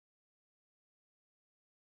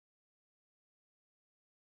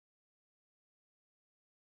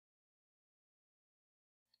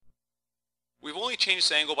we've only changed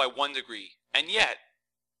this angle by 1 degree, and yet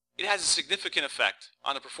it has a significant effect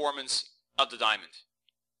on the performance of the diamond.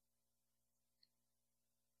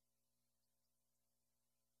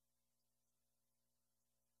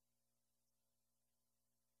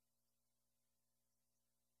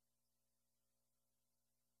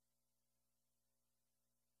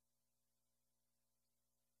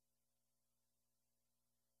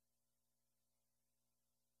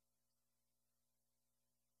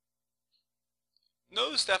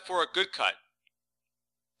 Notice that for a good cut,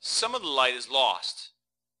 some of the light is lost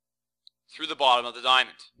through the bottom of the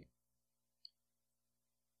diamond.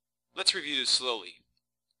 Let's review this slowly.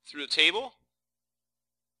 Through the table,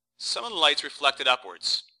 some of the light's reflected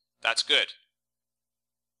upwards. That's good.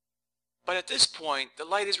 But at this point, the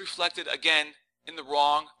light is reflected again in the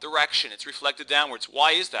wrong direction. It's reflected downwards.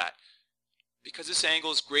 Why is that? Because this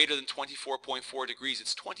angle is greater than 24.4 degrees.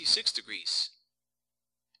 It's 26 degrees.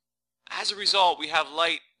 As a result, we have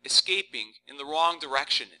light escaping in the wrong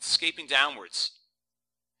direction. It's escaping downwards.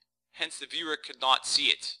 Hence, the viewer could not see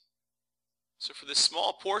it. So for this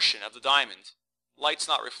small portion of the diamond, light's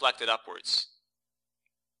not reflected upwards.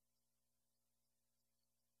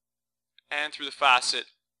 And through the facet,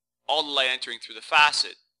 all the light entering through the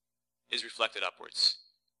facet is reflected upwards.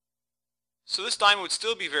 So this diamond would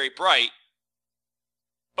still be very bright,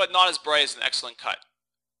 but not as bright as an excellent cut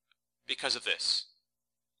because of this.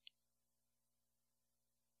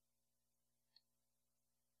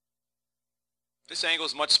 This angle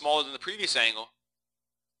is much smaller than the previous angle,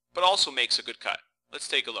 but also makes a good cut. Let's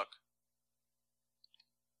take a look.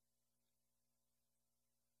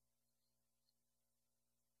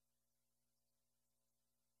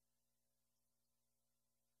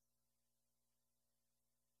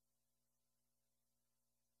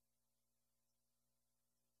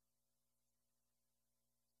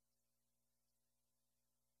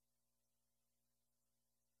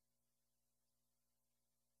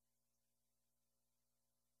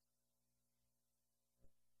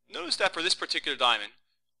 Notice that for this particular diamond,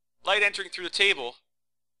 light entering through the table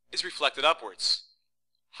is reflected upwards.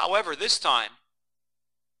 However, this time,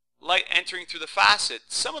 light entering through the facet,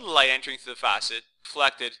 some of the light entering through the facet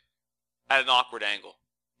reflected at an awkward angle,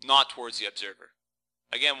 not towards the observer.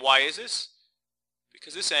 Again, why is this?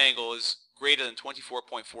 Because this angle is greater than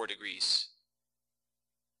 24.4 degrees.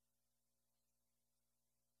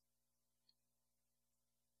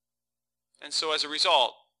 And so as a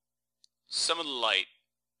result, some of the light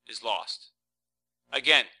is lost.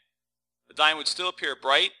 Again, the diamond would still appear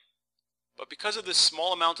bright, but because of this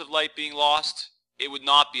small amount of light being lost, it would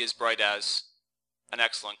not be as bright as an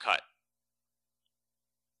excellent cut.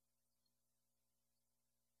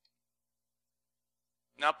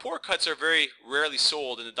 Now, poor cuts are very rarely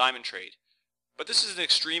sold in the diamond trade, but this is an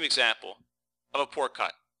extreme example of a poor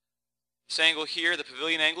cut. This angle here, the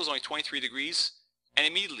pavilion angle, is only 23 degrees, and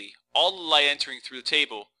immediately all the light entering through the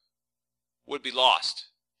table would be lost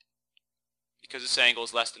because this angle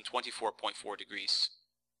is less than 24.4 degrees.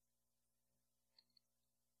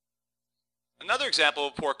 Another example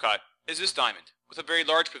of a poor cut is this diamond with a very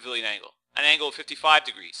large pavilion angle, an angle of 55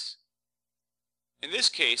 degrees. In this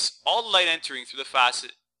case, all the light entering through the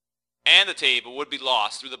facet and the table would be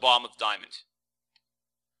lost through the bottom of the diamond.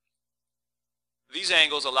 These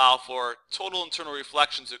angles allow for total internal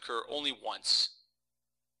reflection to occur only once.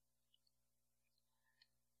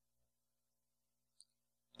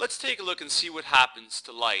 Let's take a look and see what happens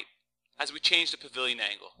to light as we change the pavilion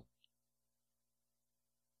angle.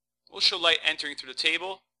 We'll show light entering through the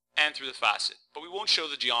table and through the facet, but we won't show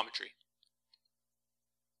the geometry.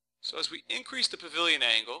 So as we increase the pavilion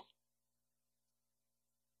angle,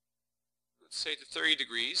 let's say to 30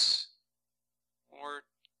 degrees or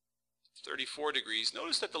 34 degrees,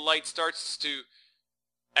 notice that the light starts to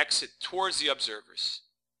exit towards the observers.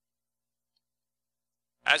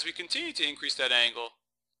 As we continue to increase that angle,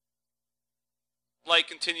 light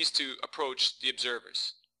continues to approach the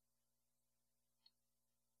observers.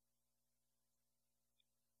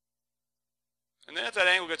 And then if that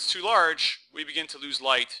angle gets too large, we begin to lose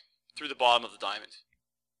light through the bottom of the diamond.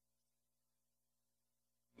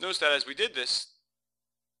 Notice that as we did this,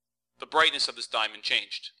 the brightness of this diamond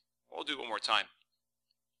changed. We'll do it one more time.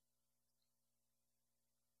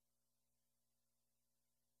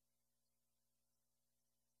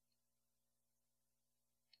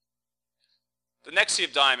 The next sea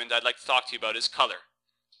of diamond I'd like to talk to you about is color.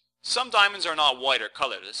 Some diamonds are not white or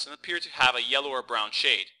colorless and appear to have a yellow or brown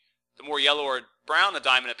shade. The more yellow or brown the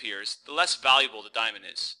diamond appears, the less valuable the diamond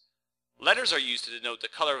is. Letters are used to denote the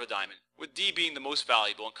color of a diamond, with D being the most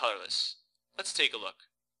valuable and colorless. Let's take a look.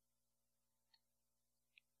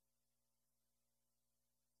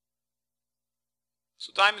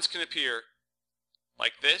 So diamonds can appear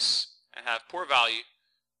like this and have poor value,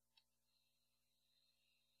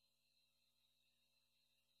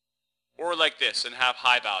 or like this and have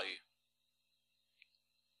high value.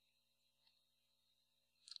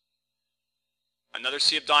 Another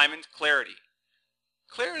C of diamond, clarity.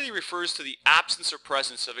 Clarity refers to the absence or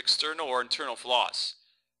presence of external or internal flaws.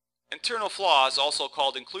 Internal flaws, also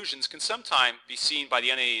called inclusions, can sometimes be seen by the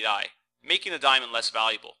unaided eye, making the diamond less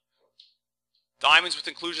valuable. Diamonds with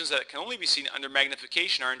inclusions that can only be seen under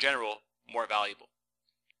magnification are in general more valuable.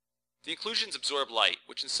 The inclusions absorb light,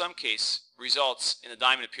 which in some cases results in the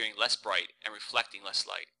diamond appearing less bright and reflecting less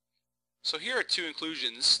light. So here are two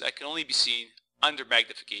inclusions that can only be seen under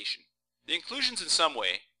magnification. The inclusions in some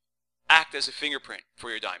way act as a fingerprint for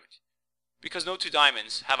your diamond, because no two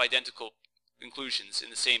diamonds have identical inclusions in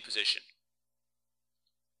the same position.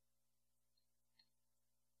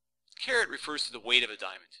 Carat refers to the weight of a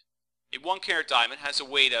diamond. A 1 carat diamond has a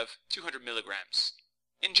weight of 200 milligrams.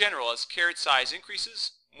 In general, as carat size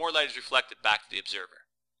increases, more light is reflected back to the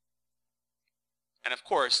observer. And of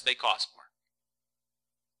course, they cost more.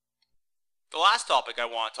 The last topic I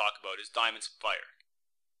want to talk about is diamonds and fire.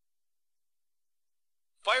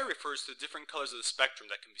 Fire refers to the different colors of the spectrum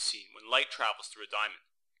that can be seen when light travels through a diamond.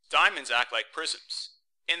 Diamonds act like prisms,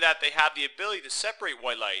 in that they have the ability to separate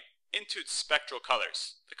white light into its spectral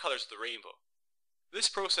colors, the colors of the rainbow. This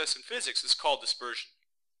process in physics is called dispersion.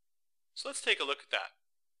 So let's take a look at that.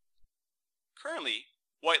 Currently,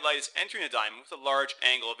 white light is entering a diamond with a large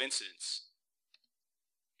angle of incidence.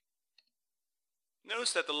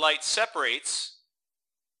 Notice that the light separates,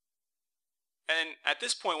 and at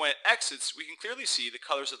this point when it exits, we can clearly see the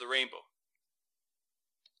colors of the rainbow.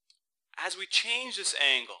 As we change this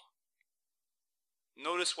angle,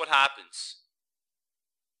 notice what happens.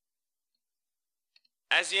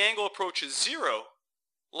 As the angle approaches 0,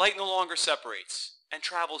 light no longer separates and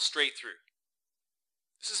travels straight through.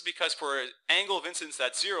 This is because for an angle of incidence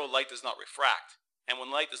that's 0, light does not refract. And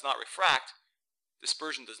when light does not refract,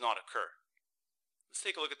 dispersion does not occur. Let's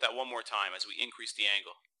take a look at that one more time as we increase the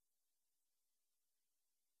angle.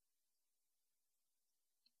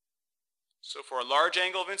 So for a large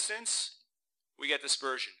angle of incidence, we get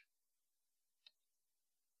dispersion.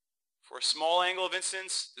 For a small angle of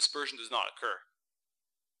incidence, dispersion does not occur.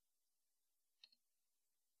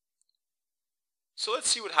 So let's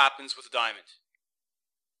see what happens with a diamond.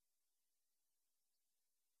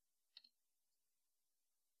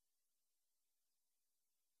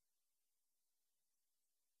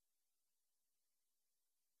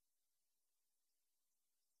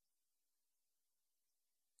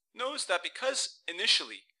 Notice that because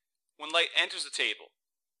initially, when light enters the table,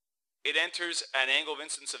 it enters at an angle of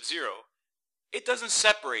incidence of 0, it doesn't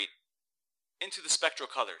separate into the spectral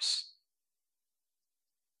colors.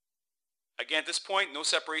 Again, at this point, no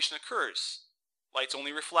separation occurs. Light's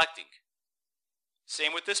only reflecting.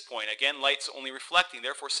 Same with this point. Again, light's only reflecting,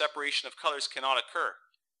 therefore separation of colors cannot occur.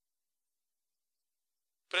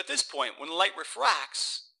 But at this point, when light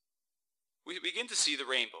refracts, we begin to see the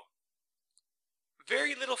rainbow.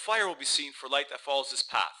 Very little fire will be seen for light that follows this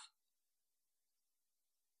path.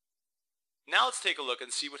 Now let's take a look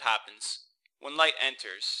and see what happens when light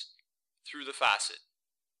enters through the facet.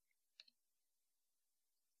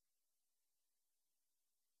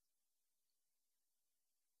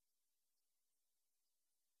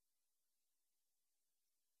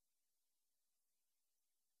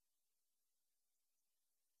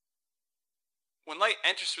 When light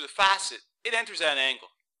enters through the facet, it enters at an angle.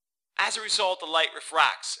 As a result, the light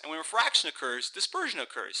refracts, and when refraction occurs, dispersion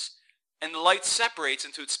occurs, and the light separates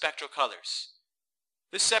into its spectral colors.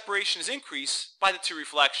 This separation is increased by the two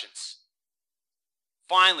reflections.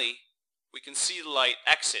 Finally, we can see the light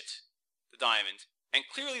exit the diamond, and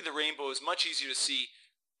clearly the rainbow is much easier to see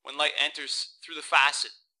when light enters through the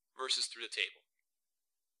facet versus through the table.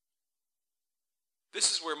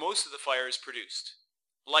 This is where most of the fire is produced,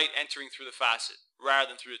 light entering through the facet rather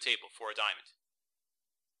than through the table for a diamond.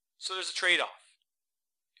 So there's a trade-off.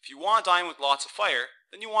 If you want a diamond with lots of fire,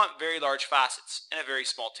 then you want very large facets and a very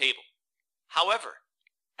small table. However,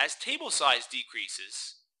 as table size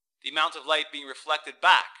decreases, the amount of light being reflected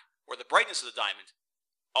back, or the brightness of the diamond,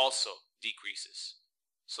 also decreases.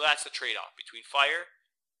 So that's the trade-off between fire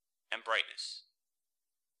and brightness.